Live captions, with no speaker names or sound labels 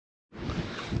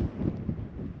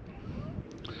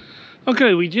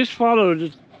Okay, we just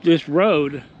followed this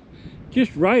road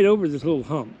just right over this little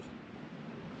hump.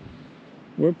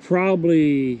 We're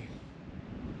probably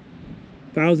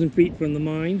 1,000 feet from the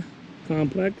mine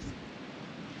complex.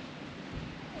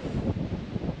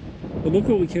 But look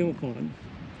what we came upon.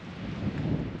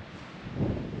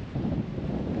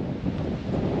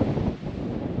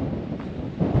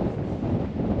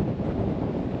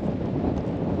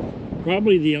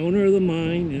 Probably the owner of the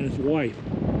mine and his wife.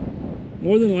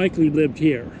 More than likely lived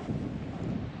here.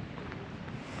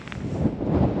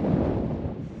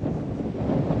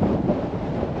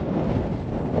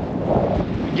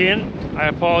 Again, I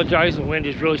apologize, the wind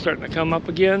is really starting to come up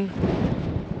again.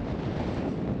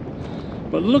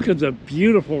 But look at the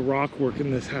beautiful rock work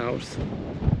in this house.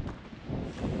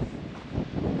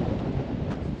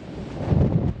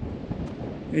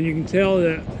 And you can tell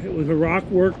that it was a rock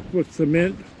work with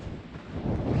cement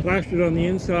plastered on the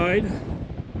inside.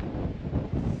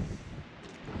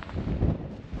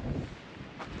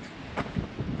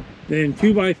 Then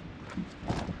 2x2s,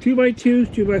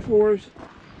 2x4s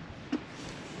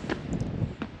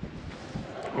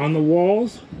on the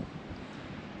walls.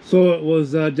 So it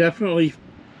was definitely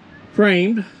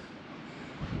framed.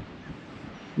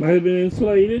 Might have been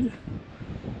insulated.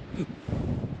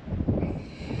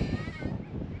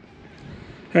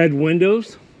 Had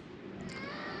windows.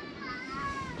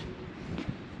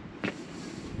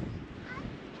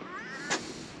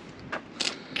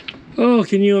 Oh,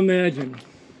 can you imagine?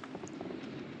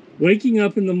 Waking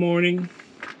up in the morning.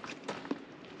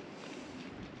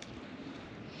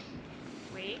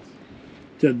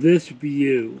 To this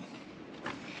view.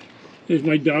 There's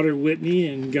my daughter Whitney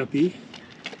and Guppy.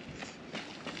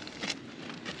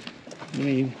 I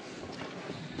mean,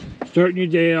 starting your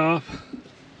day off,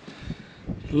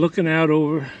 looking out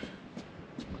over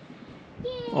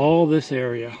all this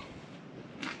area.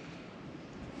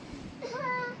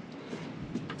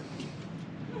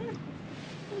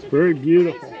 It's very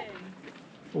beautiful.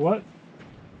 What?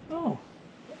 Oh.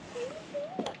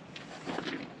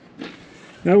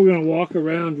 Now we're going to walk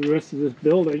around the rest of this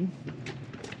building.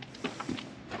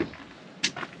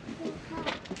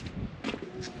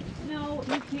 No,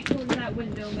 you can't go to that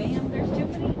window, ma'am. There's too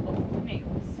many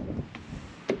nails.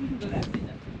 You can go that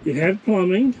window. It had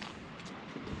plumbing.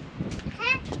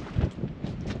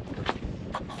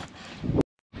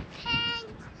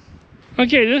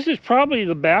 Okay, this is probably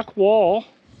the back wall.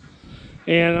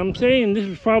 And I'm saying this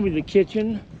is probably the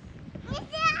kitchen.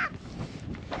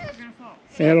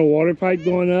 They had a water pipe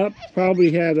going up.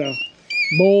 Probably had a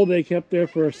bowl they kept there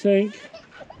for a sink.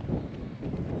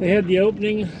 They had the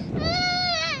opening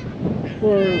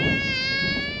for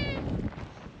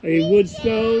a wood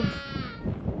stove.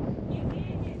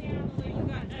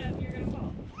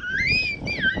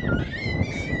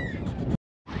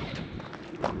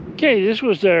 Okay, this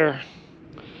was their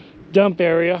dump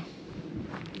area.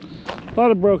 A lot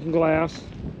of broken glass.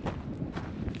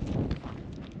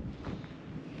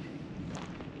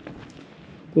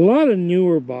 A lot of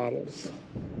newer bottles.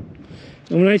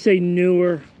 And when I say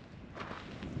newer,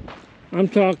 I'm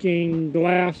talking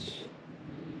glass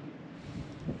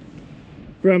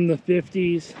from the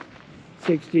 50s,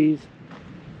 60s,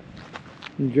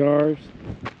 in jars.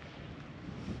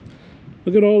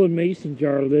 Look at all the mason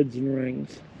jar lids and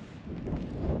rings.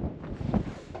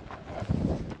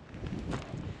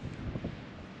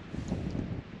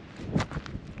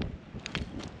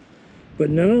 But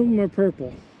none of them are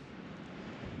purple.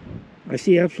 I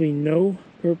see absolutely no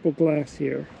purple glass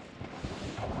here.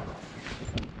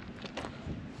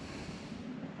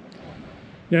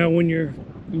 Now, when you're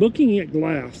looking at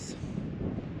glass,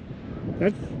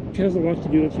 that has a lot to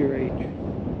do with your age.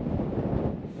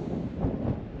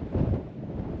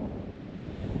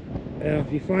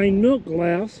 If you find milk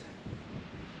glass,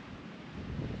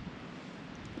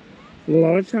 a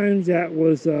lot of times that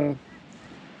was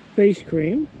face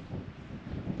cream.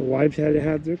 The wives had to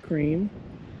have their cream.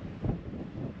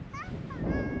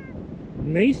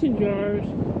 Mason jars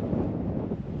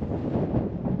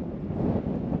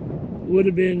would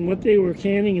have been what they were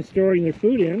canning and storing their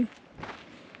food in.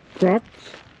 Crocks,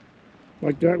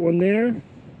 like that one there.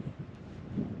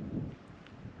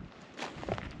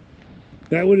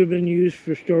 That would have been used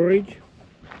for storage.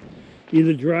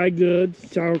 Either dry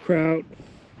goods, sauerkraut,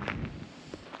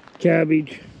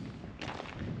 cabbage.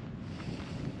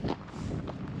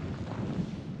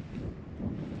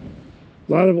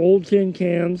 A lot of old tin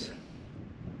cans.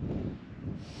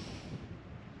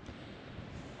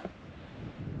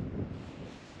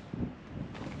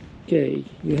 Okay,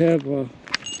 you have a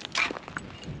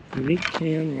unique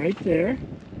can right there.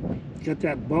 Got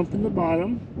that bump in the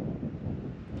bottom.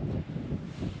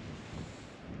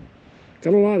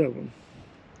 Got a lot of them.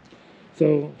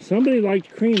 So somebody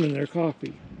liked cream in their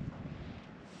coffee.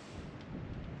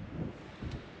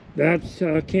 That's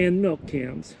canned milk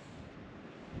cans.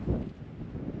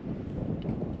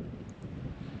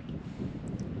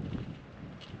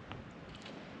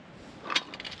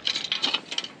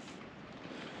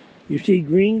 You see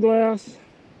green glass.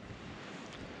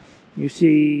 You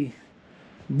see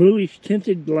bluish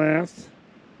tinted glass.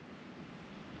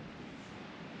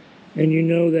 And you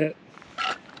know that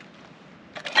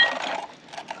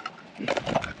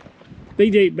they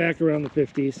date back around the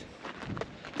 50s.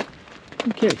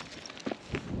 Okay.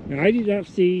 Now I did not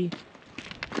see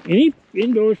any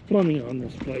indoors plumbing on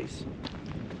this place.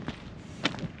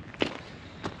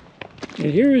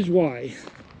 And here is why.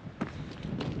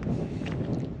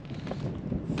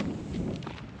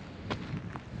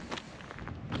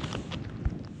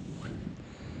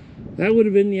 That would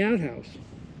have been the outhouse.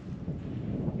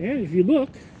 And if you look,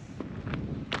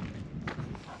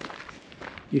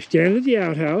 you stand at the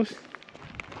outhouse,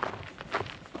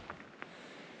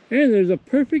 and there's a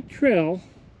perfect trail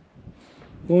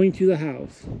going to the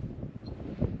house.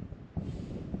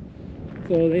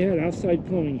 So they had outside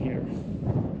plumbing here.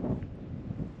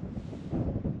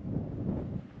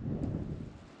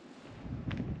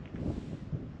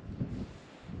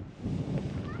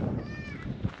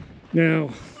 Now,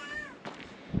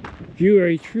 if you are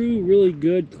a true, really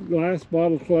good glass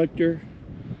bottle collector,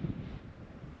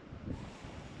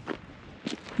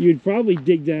 you'd probably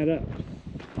dig that up.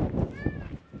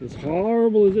 As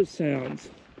horrible as it sounds,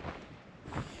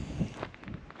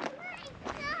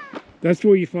 that's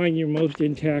where you find your most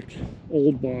intact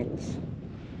old bottles.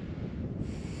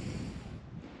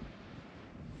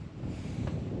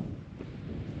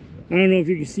 I don't know if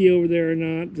you can see over there or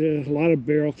not, there's a lot of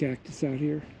barrel cactus out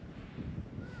here.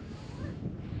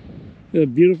 It's a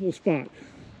beautiful spot.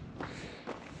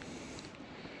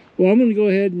 Well, I'm going to go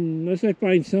ahead and, unless I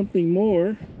find something more,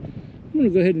 I'm going to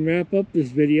go ahead and wrap up this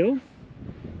video.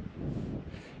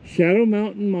 Shadow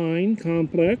Mountain Mine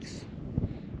Complex,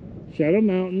 Shadow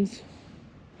Mountains,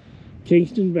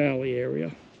 Kingston Valley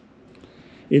area,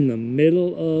 in the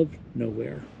middle of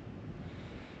nowhere.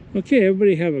 Okay,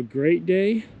 everybody have a great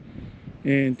day,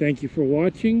 and thank you for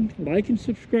watching. Like and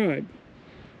subscribe.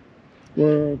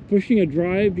 We're pushing a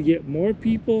drive to get more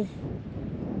people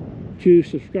to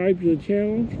subscribe to the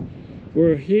channel.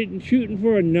 We're shooting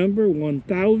for a number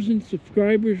 1,000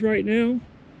 subscribers right now.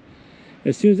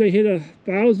 As soon as I hit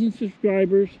 1,000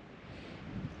 subscribers,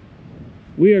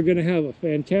 we are going to have a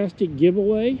fantastic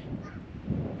giveaway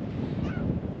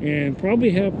and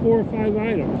probably have 4 or 5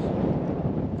 items.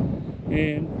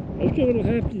 And most of it will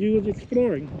have to do with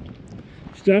exploring.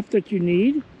 Stuff that you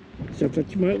need, stuff that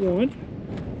you might want.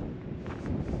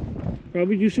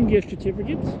 Probably do some gift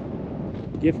certificates,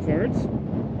 gift cards.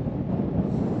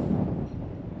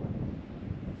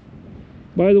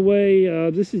 By the way,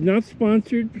 this is not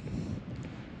sponsored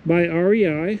by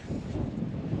REI,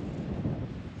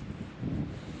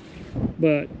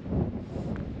 but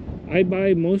I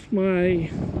buy most of my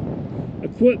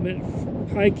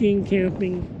equipment, hiking,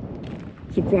 camping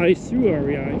supplies through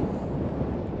REI.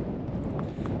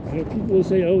 People will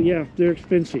say, oh yeah, they're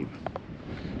expensive.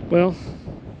 Well,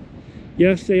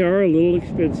 yes, they are a little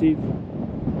expensive,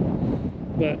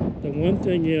 but the one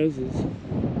thing is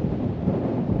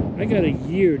I got a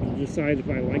year to decide if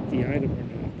I like the item or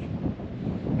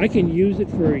not. I can use it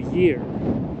for a year,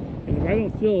 and if I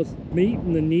don't feel it's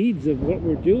meeting the needs of what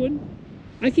we're doing,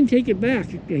 I can take it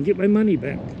back and get my money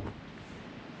back.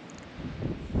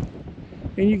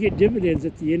 And you get dividends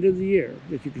at the end of the year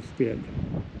that you can spend.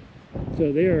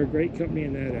 So they are a great company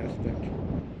in that aspect.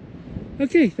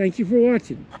 Okay, thank you for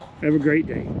watching. Have a great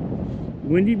day.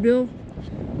 Windy Bill,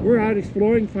 we're out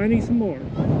exploring, finding some more.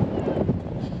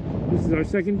 This is our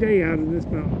second day out in this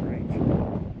mountain range.